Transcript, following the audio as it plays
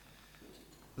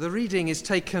The reading is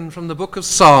taken from the book of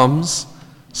Psalms,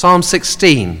 Psalm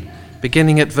 16,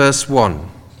 beginning at verse 1.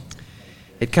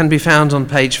 It can be found on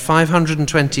page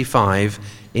 525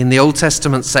 in the Old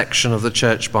Testament section of the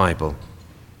Church Bible.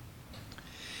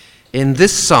 In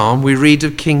this psalm, we read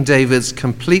of King David's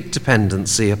complete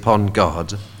dependency upon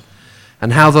God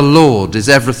and how the Lord is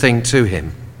everything to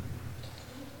him.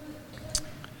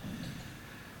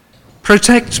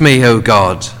 Protect me, O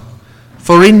God,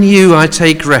 for in you I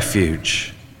take refuge.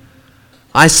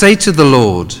 I say to the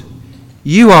Lord,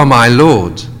 you are my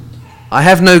Lord. I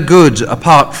have no good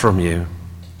apart from you.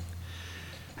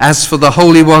 As for the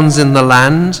holy ones in the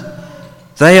land,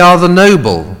 they are the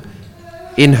noble,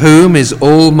 in whom is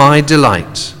all my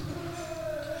delight.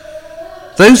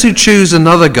 Those who choose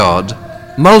another god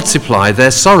multiply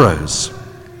their sorrows.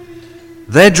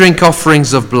 Their drink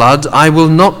offerings of blood I will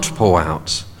not pour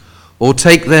out, or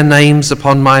take their names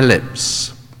upon my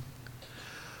lips.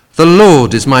 The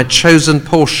Lord is my chosen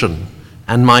portion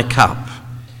and my cup.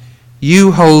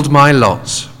 You hold my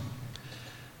lot.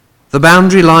 The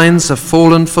boundary lines have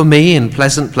fallen for me in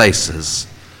pleasant places.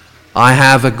 I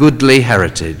have a goodly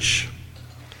heritage.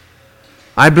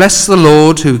 I bless the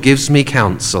Lord who gives me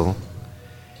counsel.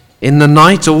 In the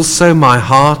night also my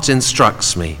heart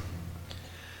instructs me.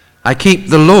 I keep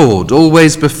the Lord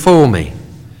always before me.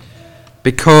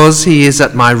 Because he is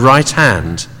at my right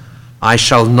hand, I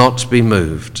shall not be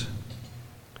moved.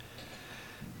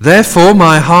 Therefore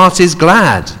my heart is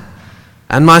glad,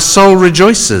 and my soul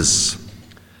rejoices.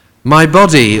 My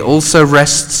body also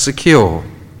rests secure.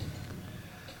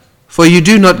 For you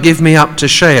do not give me up to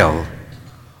Sheol,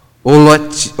 or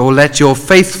let your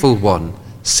faithful one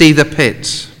see the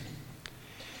pit.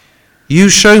 You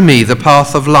show me the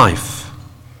path of life.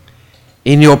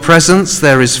 In your presence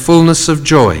there is fullness of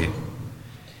joy.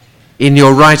 In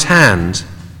your right hand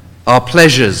are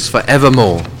pleasures for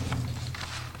evermore.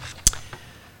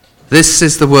 This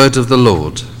is the word of the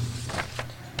Lord.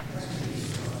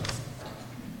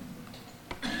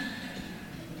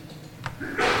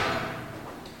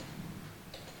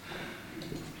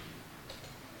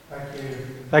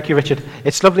 Thank you, Richard.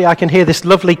 It's lovely. I can hear this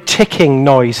lovely ticking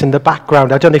noise in the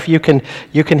background. I don't know if you can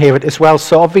hear it as well.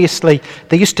 So obviously,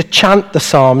 they used to chant the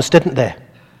Psalms, didn't they?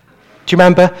 Do you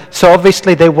remember? So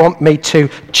obviously they want me to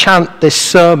chant this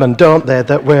sermon, don't they,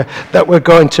 that we're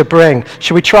going to bring.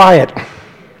 Should we try it?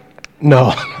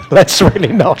 No, let's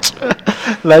really not.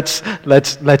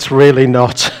 Let's really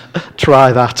not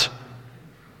try that.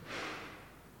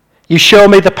 You show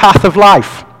me the path of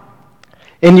life.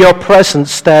 In your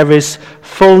presence there is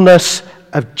fullness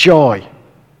of joy.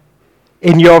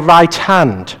 In your right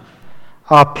hand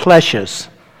are pleasures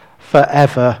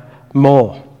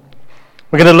forevermore.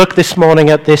 We're going to look this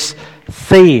morning at this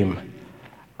theme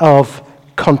of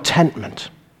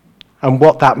contentment and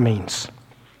what that means.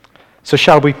 So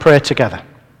shall we pray together?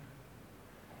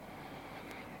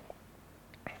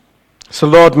 So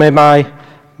Lord, may my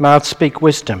mouth speak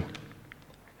wisdom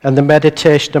and the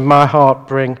meditation of my heart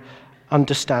bring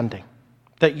understanding.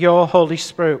 That your Holy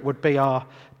Spirit would be our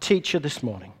teacher this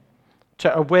morning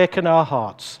to awaken our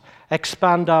hearts,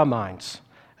 expand our minds,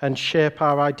 and shape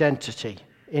our identity.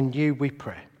 In you we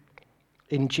pray.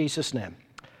 In Jesus' name,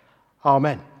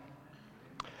 amen.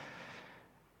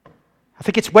 I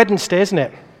think it's Wednesday, isn't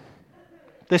it?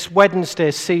 This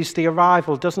Wednesday sees the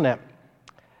arrival, doesn't it,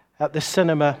 at the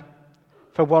cinema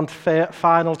for one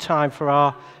final time for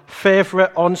our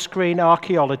favourite on-screen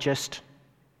archaeologist.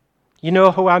 You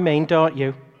know who I mean, don't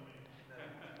you?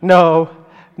 No.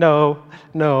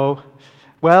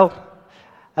 Well,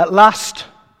 at last,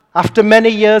 after many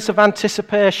years of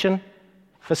anticipation,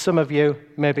 for some of you,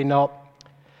 maybe not,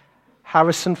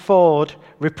 Harrison Ford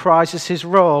reprises his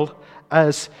role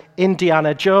as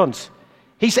Indiana Jones.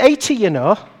 He's 80, you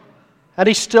know, and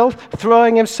he's still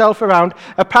throwing himself around.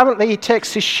 Apparently, he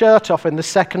takes his shirt off in the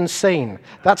second scene.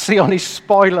 That's the only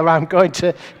spoiler I'm going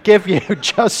to give you,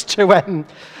 just to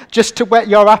whet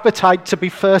your appetite to be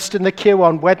first in the queue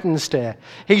on Wednesday.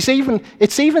 It's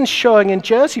even showing in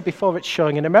Jersey before it's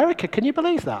showing in America. Can you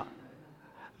believe that?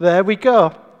 There we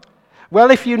go.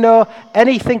 Well, if you know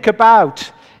anything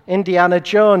about Indiana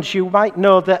Jones, you might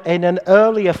know that in an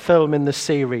earlier film in the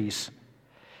series,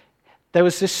 there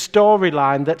was this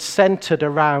storyline that centered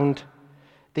around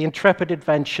the intrepid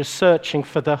adventure searching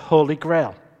for the Holy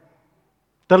Grail.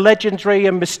 The legendary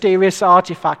and mysterious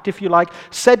artifact, if you like,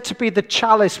 said to be the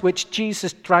chalice which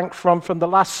Jesus drank from the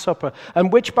Last Supper,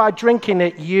 and which by drinking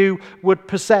it you would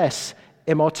possess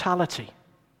immortality.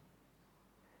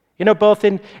 You know, both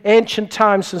in ancient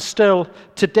times and still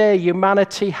today,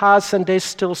 humanity has and is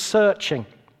still searching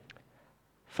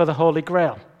for the Holy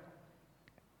Grail.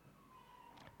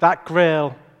 That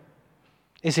Grail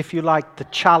is, if you like, the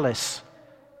chalice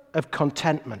of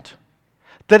contentment.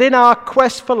 That in our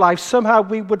quest for life, somehow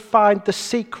we would find the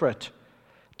secret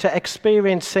to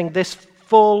experiencing this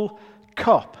full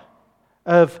cup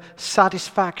of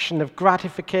satisfaction, of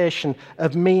gratification,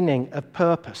 of meaning, of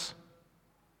purpose.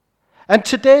 And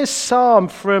today's psalm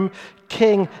from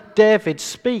King David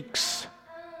speaks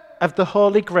of the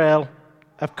Holy Grail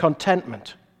of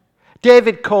contentment.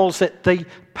 David calls it the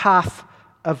path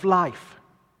of life.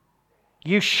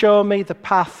 You show me the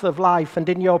path of life, and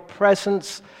in your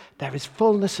presence there is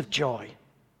fullness of joy.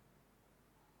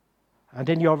 And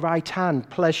in your right hand,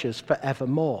 pleasures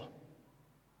forevermore.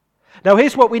 Now,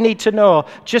 here's what we need to know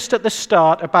just at the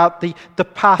start about the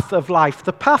path of life.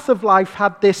 The path of life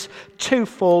had this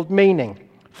twofold meaning.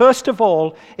 First of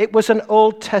all, it was an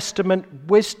Old Testament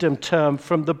wisdom term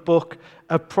from the book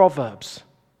of Proverbs.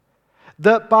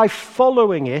 That by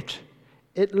following it,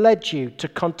 it led you to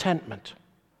contentment.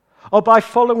 Or by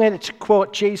following it, to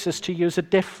quote Jesus, to use a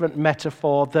different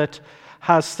metaphor that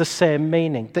has the same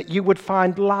meaning, that you would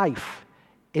find life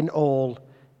in all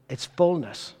its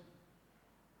fullness.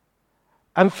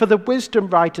 And for the wisdom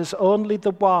writers, only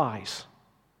the wise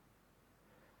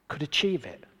could achieve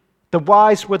it. The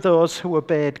wise were those who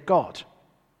obeyed God.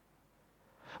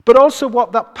 But also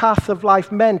what that path of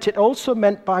life meant, it also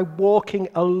meant by walking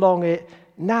along it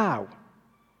now,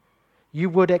 you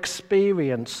would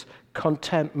experience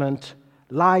contentment,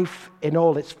 life in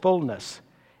all its fullness,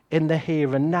 in the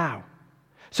here and now.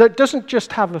 So it doesn't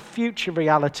just have a future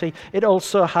reality, it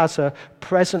also has a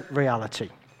present reality.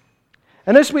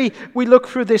 And as we look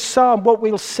through this psalm, what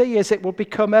we'll see is it will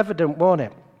become evident, won't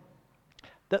it?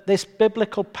 That this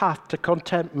biblical path to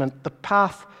contentment, the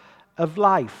path of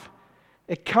life,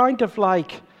 it kind of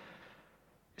like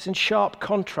is in sharp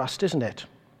contrast, isn't it,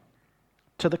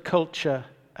 to the culture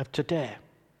of today.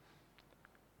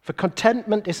 For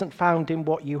contentment isn't found in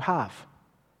what you have,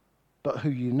 but who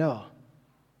you know.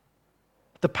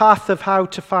 The path of how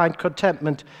to find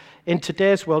contentment in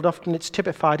today's world, often it's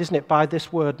typified, isn't it, by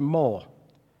this word more.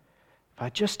 If I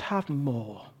just have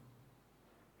more.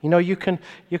 You know, you can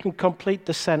complete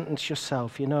the sentence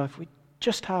yourself, you know, if we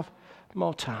just have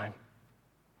more time,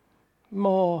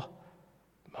 more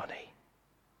money,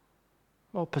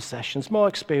 more possessions, more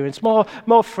experience,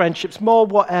 more friendships, more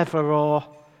whatever, or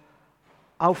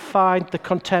I'll find the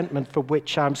contentment for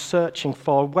which I'm searching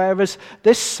for. Whereas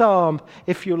this psalm,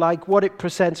 if you like, what it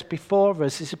presents before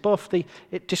us is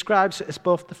it describes it as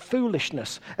both the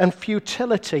foolishness and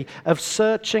futility of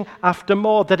searching after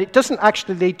more, that it doesn't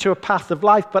actually lead to a path of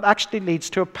life, but actually leads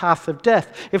to a path of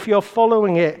death. If you're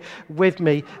following it with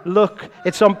me, look,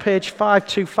 it's on page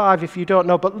 525 if you don't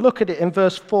know, but look at it in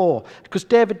verse 4, because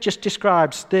David just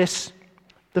describes this,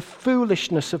 the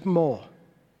foolishness of more.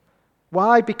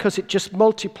 Why? Because it just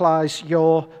multiplies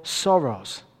your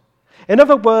sorrows. In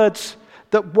other words,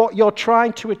 that what you're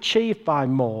trying to achieve by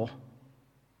more,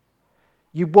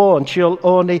 you won't. You'll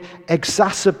only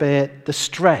exacerbate the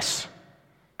stress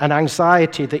and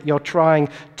anxiety that you're trying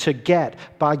to get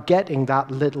by getting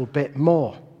that little bit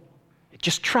more. It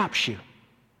just traps you.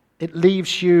 It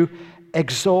leaves you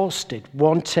exhausted,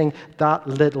 wanting that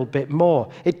little bit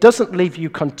more. It doesn't leave you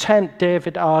content,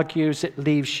 David argues, it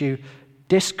leaves you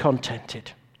discontented.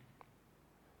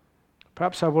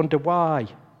 Perhaps I wonder why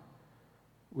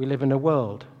we live in a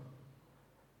world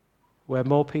where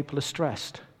more people are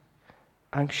stressed,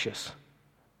 anxious,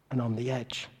 and on the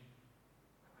edge.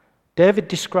 David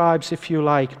describes, if you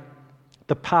like,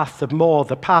 the path of more,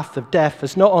 the path of death,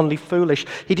 as not only foolish,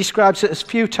 he describes it as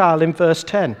futile in verse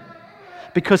 10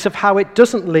 because of how it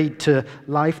doesn't lead to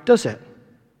life, does it?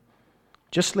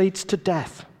 Just leads to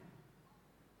death.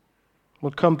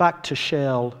 We'll come back to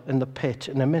Sheol in the pit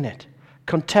in a minute.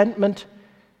 Contentment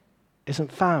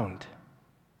isn't found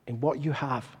in what you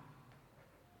have,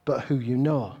 but who you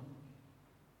know.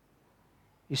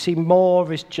 You see,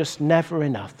 more is just never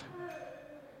enough.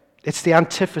 It's the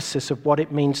antithesis of what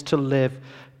it means to live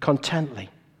contently.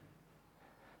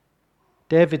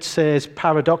 David says,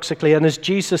 paradoxically, and as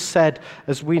Jesus said,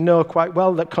 as we know quite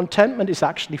well, that contentment is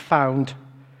actually found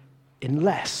in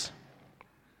less.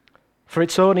 For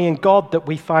it's only in God that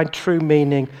we find true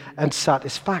meaning and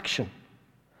satisfaction.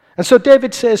 And so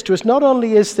David says to us, not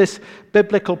only is this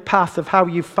biblical path of how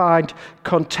you find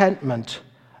contentment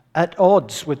at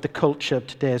odds with the culture of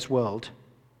today's world,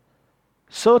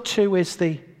 so too is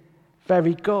the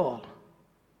very goal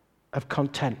of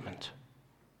contentment,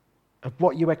 of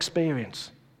what you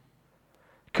experience.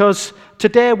 Because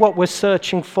today what we're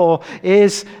searching for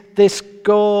is this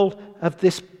goal of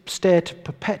this state of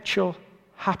perpetual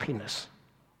happiness.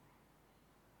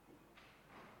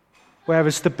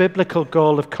 Whereas the biblical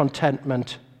goal of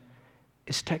contentment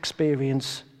is to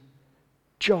experience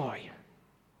joy.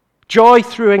 Joy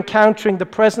through encountering the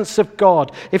presence of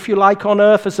God, if you like, on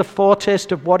earth as a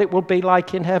foretaste of what it will be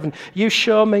like in heaven. You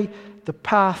show me the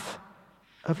path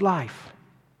of life.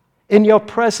 In your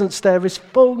presence there is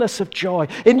fullness of joy.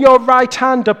 In your right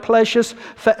hand are pleasures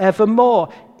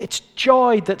forevermore. It's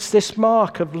joy that's this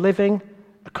mark of living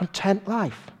a content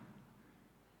life.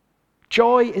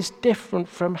 Joy is different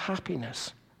from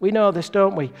happiness. We know this,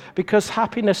 don't we? Because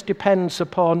happiness depends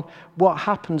upon what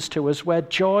happens to us, where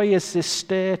joy is this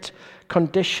state,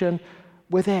 condition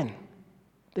within.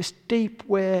 This deep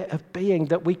way of being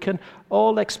that we can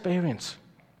all experience.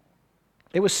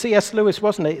 It was C.S. Lewis,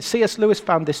 wasn't it? C.S. Lewis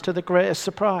found this to the greatest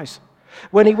surprise.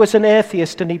 When he was an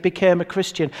atheist and he became a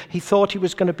Christian, he thought he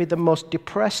was going to be the most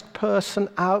depressed person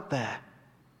out there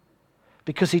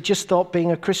because he just thought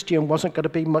being a Christian wasn't going to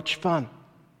be much fun.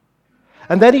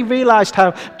 And then he realized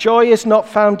how joy is not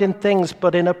found in things,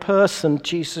 but in a person,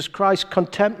 Jesus Christ.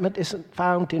 Contentment isn't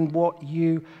found in what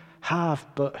you have,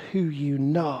 but who you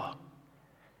know,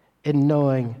 in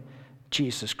knowing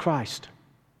Jesus Christ.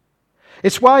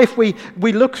 It's why if we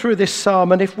look through this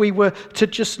psalm, and if we were to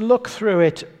just look through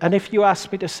it, and if you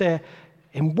asked me to say,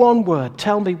 in one word,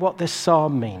 tell me what this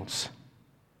psalm means,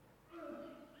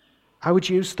 I would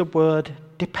use the word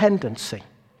dependency.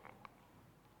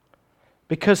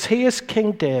 Because he is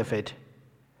King David,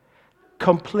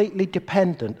 completely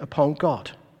dependent upon God.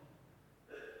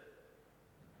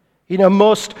 You know,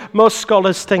 most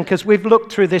scholars think, as we've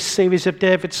looked through this series of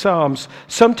David's Psalms,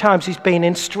 sometimes he's been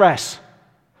in stress.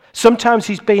 Sometimes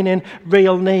he's been in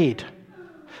real need.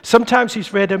 Sometimes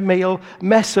he's made a real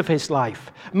mess of his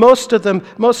life. Most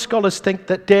scholars think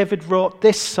that David wrote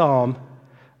this psalm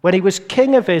when he was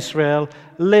king of Israel,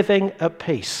 living at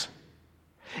peace.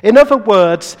 In other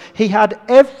words, he had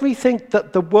everything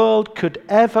that the world could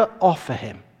ever offer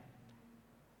him.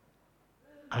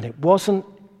 And it wasn't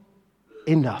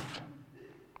enough.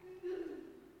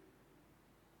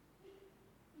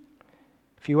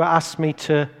 If you asked me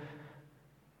to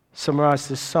summarize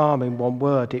this psalm in one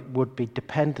word, it would be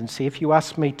dependency. If you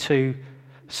asked me to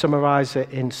summarize it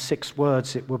in 6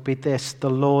 words, it would be this: the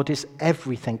Lord is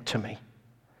everything to me.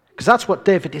 Because that's what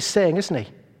David is saying, isn't he?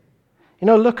 You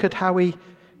know, look at how he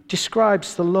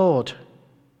describes the Lord.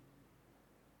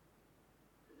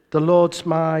 The Lord's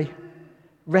my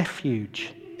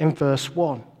refuge in verse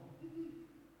 1.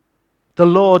 The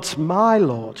Lord's my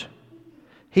Lord.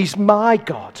 He's my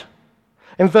God.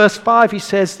 In verse 5 he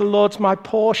says, the Lord's my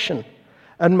portion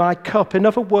and my cup. In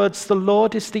other words, the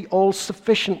Lord is the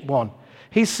all-sufficient one.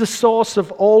 He's the source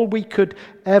of all we could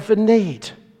ever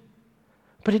need.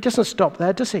 But he doesn't stop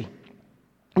there, does he?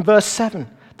 In verse 7,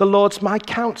 the Lord's my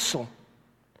counsel.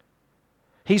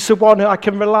 He's the one who I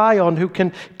can rely on, who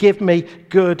can give me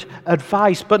good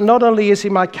advice. But not only is he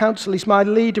my counsel, he's my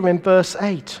leader in verse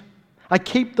 8. I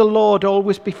keep the Lord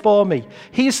always before me.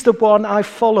 He's the one I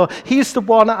follow. He's the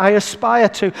one I aspire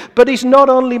to. But he's not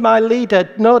only my leader.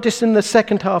 Notice in the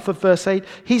second half of verse 8,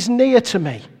 he's near to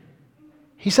me.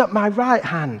 He's at my right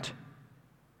hand.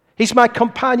 He's my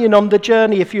companion on the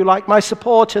journey, if you like, my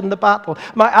support in the battle,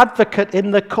 my advocate in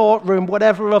the courtroom,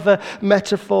 whatever other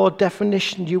metaphor,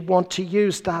 definition you want to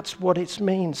use, that's what it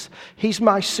means. He's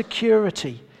my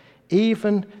security,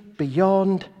 even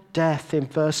beyond death in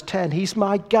verse 10. He's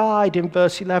my guide in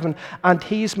verse 11, and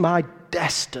he's my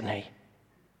destiny.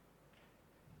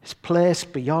 His place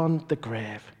beyond the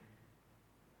grave.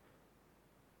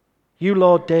 You,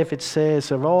 Lord, David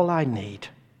says, are all I need.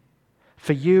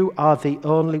 For you are the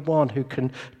only one who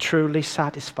can truly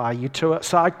satisfy you.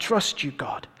 So I trust you,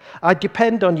 God. I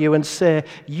depend on you and say,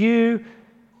 you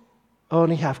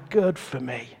only have good for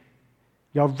me.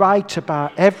 You're right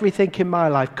about everything in my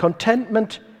life.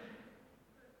 Contentment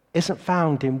isn't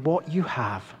found in what you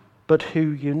have, but who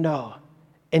you know.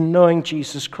 In knowing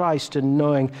Jesus Christ and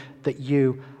knowing that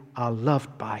you are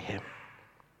loved by him.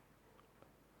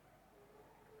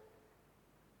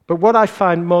 But what I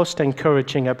find most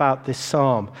encouraging about this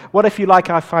psalm, what, if you like,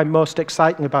 I find most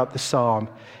exciting about the psalm,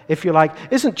 if you like,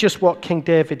 isn't just what King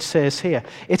David says here.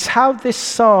 It's how this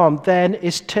psalm then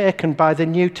is taken by the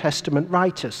New Testament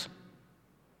writers.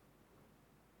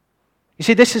 You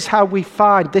see, this is why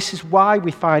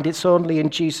we find it's only in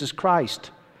Jesus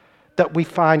Christ that we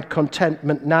find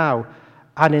contentment now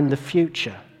and in the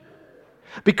future.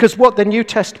 Because what the New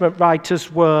Testament writers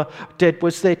did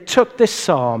was they took this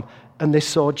psalm and they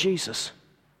saw Jesus.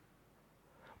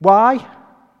 Why?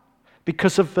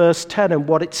 Because of verse 10 and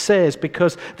what it says,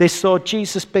 because they saw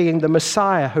Jesus being the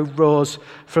Messiah who rose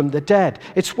from the dead.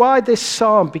 It's why this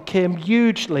psalm became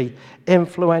hugely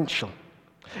influential.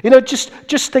 You know, just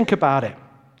think about it.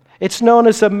 It's known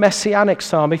as a messianic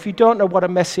psalm. If you don't know what a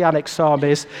messianic psalm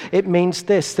is, it means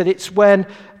this, that it's when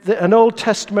an Old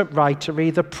Testament writer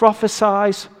either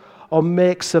prophesies or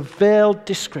makes a veiled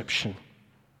description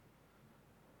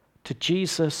to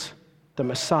Jesus, the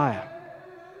Messiah.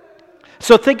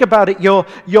 So think about it,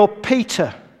 you're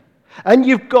Peter, and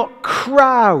you've got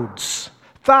crowds,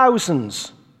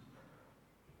 thousands,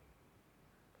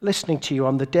 listening to you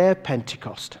on the day of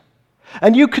Pentecost.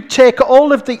 And you could take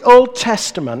all of the Old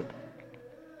Testament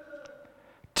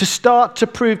to start to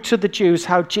prove to the Jews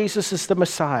how Jesus is the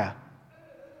Messiah.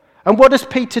 And what does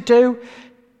Peter do?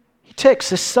 He takes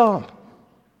this psalm.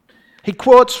 He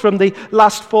quotes from the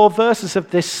last 4 verses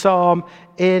of this psalm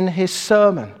in his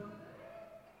sermon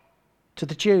to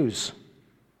the Jews,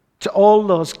 to all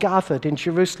those gathered in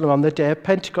Jerusalem on the day of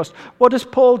Pentecost. What does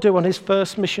Paul do on his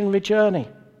first missionary journey?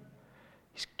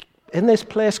 He's in this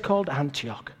place called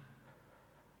Antioch.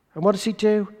 And what does he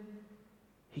do?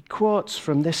 He quotes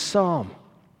from this psalm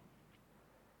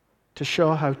to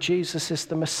show how Jesus is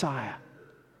the Messiah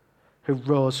who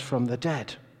rose from the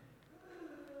dead.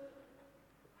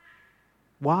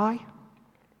 Why?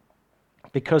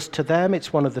 Because to them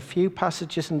it's one of the few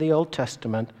passages in the Old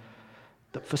Testament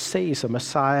that foresees a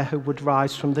Messiah who would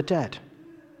rise from the dead.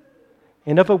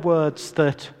 In other words,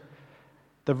 that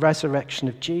the resurrection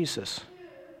of Jesus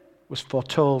was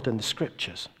foretold in the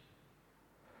Scriptures.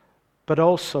 But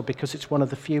also because it's one of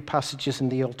the few passages in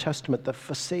the Old Testament that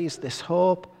foresees this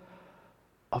hope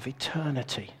of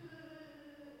eternity.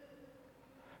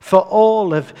 For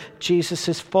all of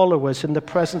Jesus' followers in the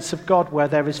presence of God, where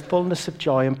there is fullness of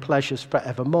joy and pleasures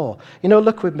forevermore.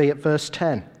 Look with me at verse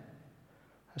 10.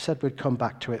 I said we'd come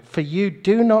back to it. For you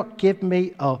do not give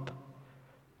me up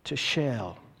to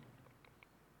Sheol.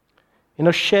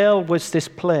 Sheol was this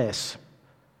place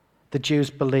the Jews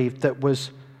believed that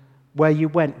was where you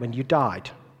went when you died.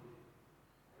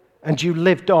 And you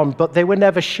lived on, but they were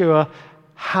never sure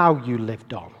how you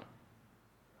lived on.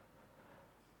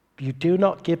 You do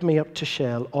not give me up to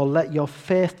Sheol, or let your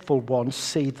faithful ones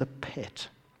see the pit.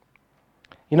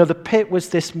 The pit was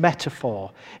this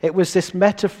metaphor. It was this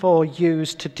metaphor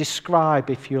used to describe,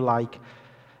 if you like,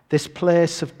 this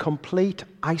place of complete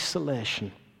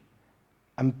isolation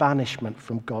and banishment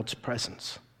from God's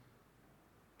presence.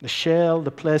 The Sheol,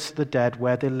 the place of the dead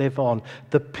where they live on.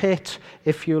 The pit,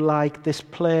 if you like, this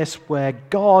place where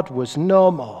God was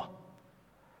no more.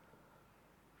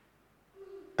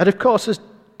 And of course, as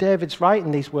David's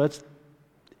writing these words,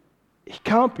 he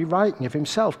can't be writing of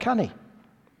himself, can he?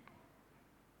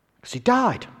 Because he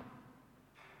died.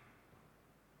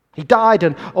 He died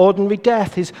an ordinary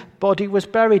death. His body was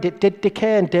buried. It did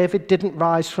decay, and David didn't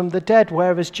rise from the dead,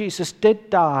 whereas Jesus did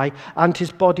die, and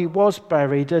his body was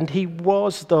buried, and he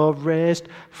was, though, raised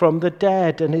from the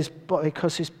dead, and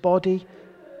because his body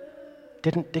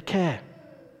didn't decay,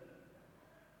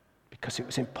 because it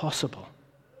was impossible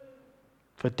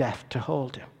for death to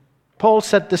hold him. Paul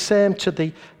said the same to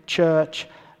the church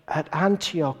at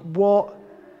Antioch. What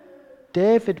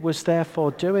David was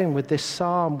therefore doing with this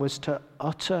psalm was to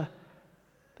utter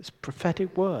this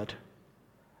prophetic word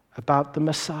about the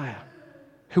Messiah,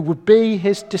 who would be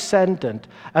his descendant.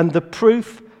 And the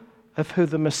proof of who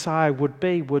the Messiah would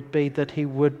be that he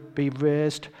would be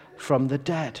raised from the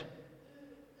dead.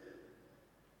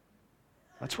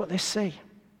 That's what they see.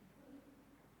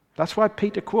 That's why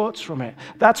Peter quotes from it.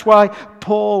 That's why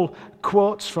Paul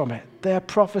quotes from it. They're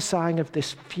prophesying of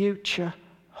this future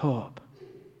hope,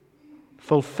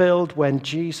 fulfilled when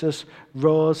Jesus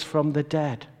rose from the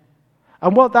dead.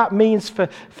 And what that means for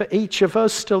each of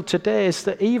us still today is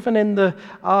that even in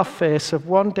our face of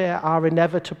one day our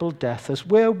inevitable death, as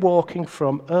we're walking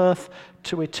from earth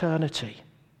to eternity,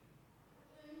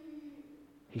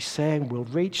 he's saying we'll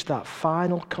reach that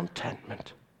final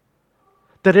contentment.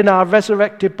 That in our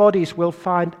resurrected bodies we'll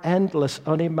find endless,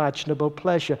 unimaginable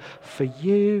pleasure. For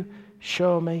you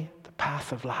show me the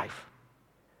path of life.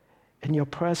 In your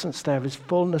presence there is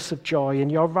fullness of joy. In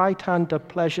your right hand are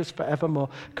pleasures forevermore.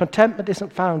 Contentment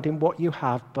isn't found in what you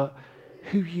have, but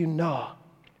who you know.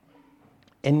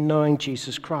 In knowing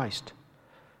Jesus Christ,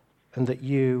 and that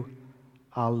you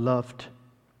are loved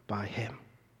by him.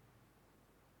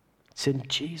 It's in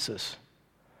Jesus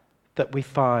that we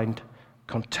find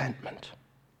contentment.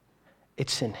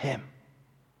 It's in him.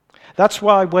 That's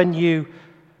why when you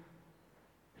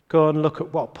go and look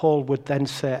at what Paul would then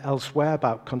say elsewhere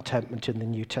about contentment in the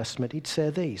New Testament, he'd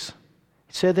say these.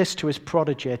 He'd say this to his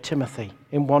protege, Timothy,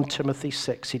 in 1 Timothy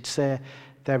 6. He'd say,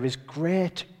 there is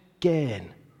great gain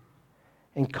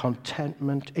in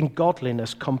contentment, in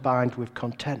godliness combined with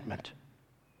contentment,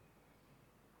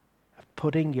 of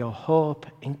putting your hope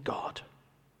in God.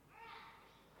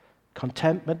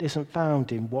 Contentment isn't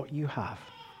found in what you have,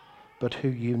 but who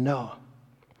you know,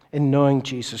 in knowing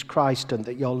Jesus Christ and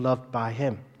that you're loved by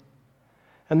him.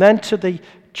 And then to the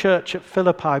church at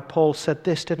Philippi, Paul said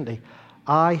this, didn't he?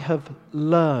 I have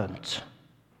learned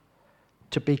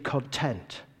to be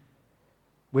content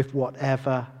with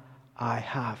whatever I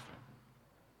have.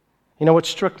 You know, what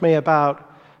struck me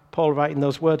about Paul writing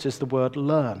those words is the word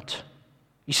learnt.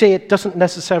 You see, it doesn't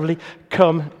necessarily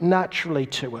come naturally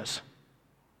to us.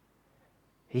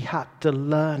 He had to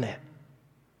learn it.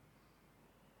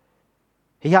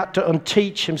 He had to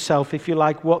unteach himself, if you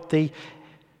like, what the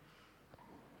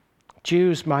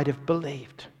Jews might have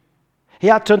believed. He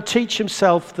had to unteach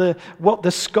himself what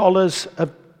the scholars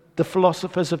of the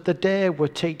philosophers of the day were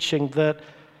teaching, that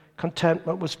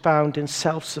contentment was found in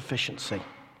self-sufficiency.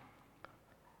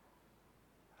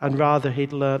 And rather,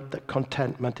 he'd learnt that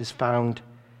contentment is found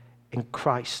in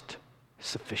Christ's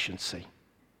sufficiency.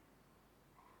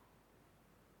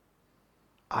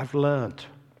 I've learned,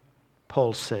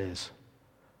 Paul says,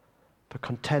 that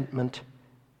contentment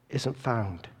isn't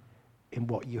found in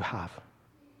what you have,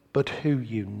 but who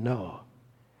you know,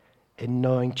 in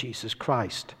knowing Jesus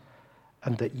Christ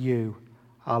and that you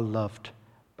are loved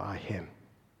by him.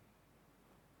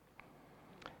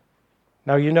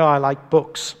 Now, you know I like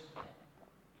books.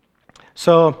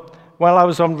 So, while I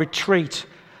was on retreat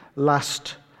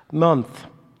last month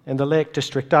in the Lake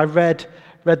District, I read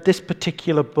this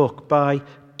particular book by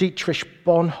Dietrich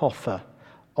Bonhoeffer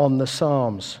on the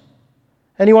Psalms.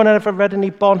 Anyone ever read any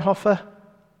Bonhoeffer?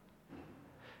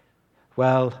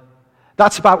 Well,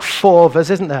 that's about 4 of us,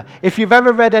 isn't there? If you've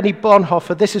ever read any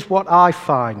Bonhoeffer, this is what I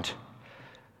find.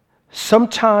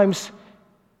 Sometimes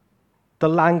the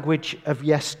language of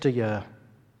yesteryear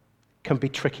can be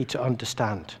tricky to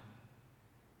understand.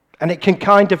 And it can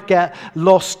kind of get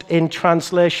lost in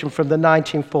translation from the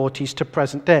 1940s to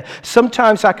present day.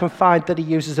 Sometimes I can find that he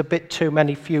uses a bit too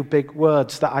many few big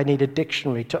words that I need a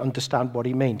dictionary to understand what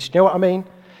he means. Do you know what I mean?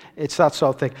 It's that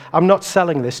sort of thing. I'm not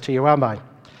selling this to you, am I?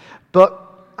 But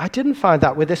I didn't find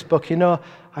that with this book. You know,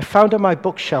 I found on my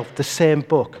bookshelf the same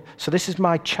book. So this is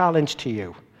my challenge to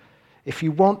you. If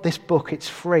you want this book, it's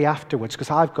free afterwards because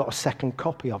I've got a second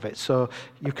copy of it, so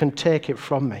you can take it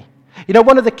from me. You know,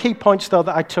 one of the key points, though,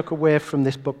 that I took away from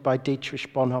this book by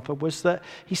Dietrich Bonhoeffer was that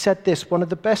he said this: one of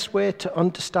the best ways to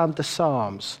understand the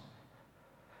Psalms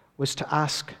was to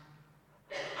ask,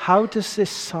 how does this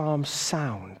psalm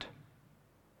sound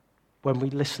when we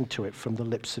listen to it from the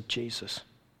lips of Jesus?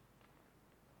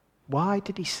 Why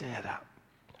did he say that?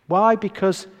 Why?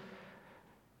 Because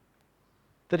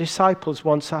the disciples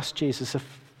once asked Jesus a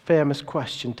famous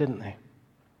question, didn't they?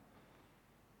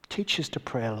 Teach us to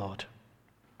pray, Lord.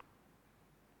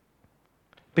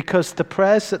 Because the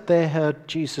prayers that they heard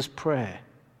Jesus pray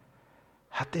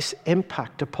had this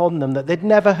impact upon them that they'd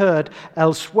never heard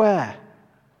elsewhere.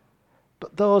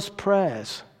 But those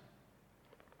prayers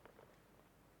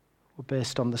were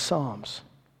based on the Psalms.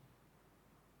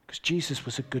 Because Jesus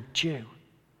was a good Jew.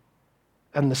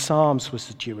 And the Psalms was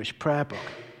the Jewish prayer book.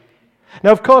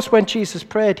 Now, of course, when Jesus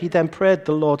prayed, he then prayed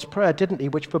the Lord's Prayer, didn't he?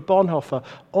 Which for Bonhoeffer,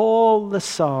 all the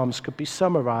Psalms could be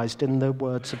summarized in the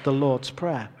words of the Lord's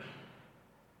Prayer.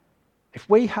 If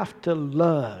we have to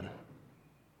learn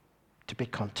to be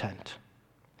content,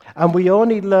 and we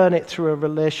only learn it through a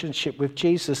relationship with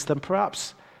Jesus, then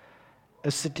perhaps,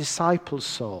 as the disciples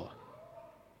saw,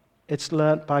 it's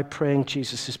learnt by praying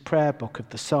Jesus' prayer book of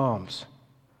the Psalms.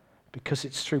 Because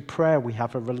it's through prayer we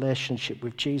have a relationship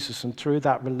with Jesus, and through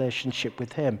that relationship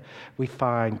with him, we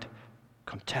find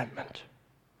contentment.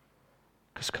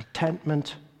 Because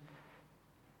contentment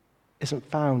isn't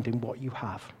found in what you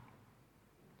have,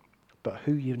 but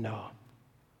who you know,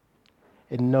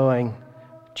 in knowing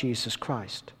Jesus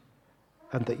Christ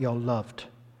and that you're loved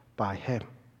by him.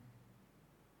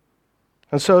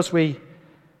 And so as we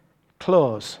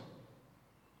close,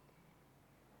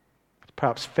 it's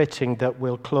perhaps fitting that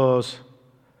we'll close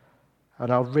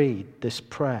and I'll read this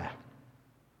prayer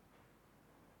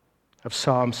of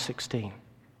Psalm 16.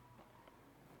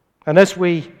 And as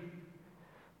we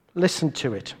listen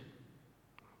to it,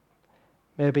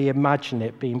 maybe imagine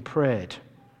it being prayed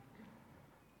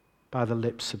by the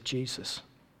lips of Jesus.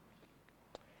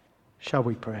 Shall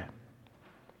we pray?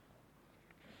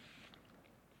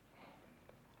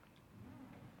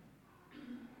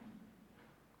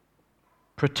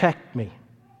 Protect me,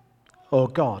 O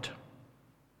God,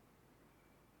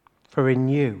 for in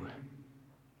you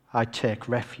I take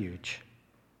refuge.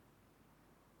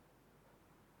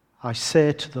 I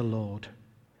say to the Lord,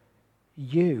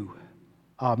 you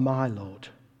are my Lord.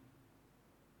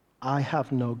 I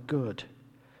have no good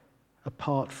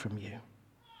apart from you.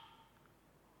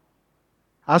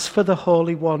 As for the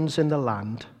holy ones in the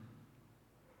land,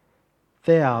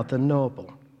 they are the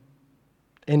noble,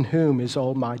 in whom is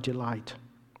all my delight.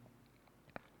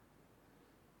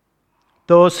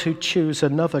 Those who choose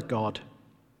another god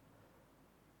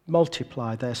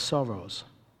multiply their sorrows.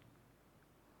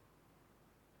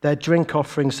 Their drink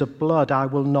offerings of blood I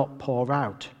will not pour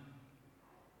out,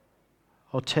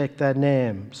 or take their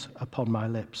names upon my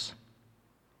lips.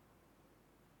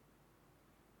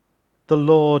 The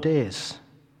Lord is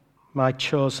my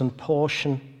chosen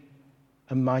portion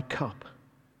and my cup.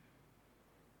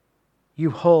 You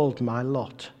hold my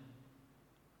lot.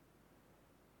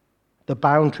 The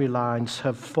boundary lines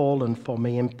have fallen for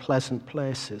me in pleasant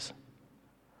places.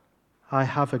 I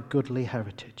have a goodly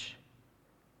heritage.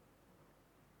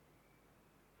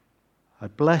 I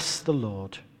bless the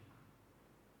Lord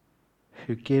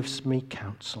who gives me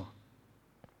counsel.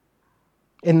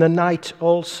 In the night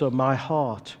also my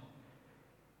heart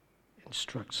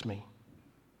instructs me.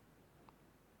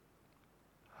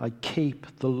 I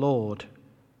keep the Lord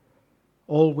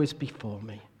always before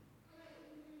me.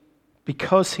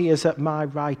 Because he is at my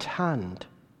right hand,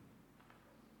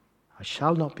 I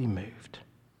shall not be moved.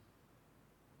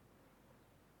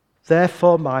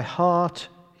 Therefore my heart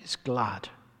is glad,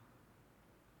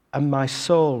 and my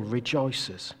soul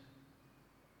rejoices.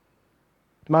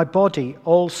 My body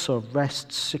also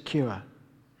rests secure.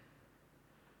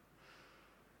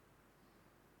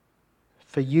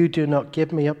 For you do not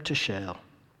give me up to Sheol,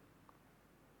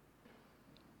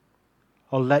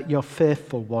 or let your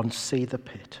faithful one see the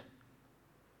pit.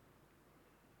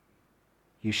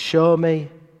 You show me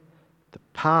the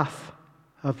path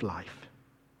of life.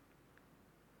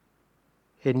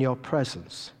 In your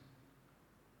presence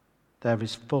there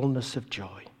is fullness of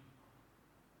joy.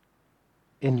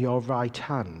 In your right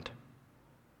hand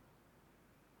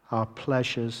are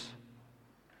pleasures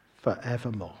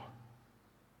forevermore.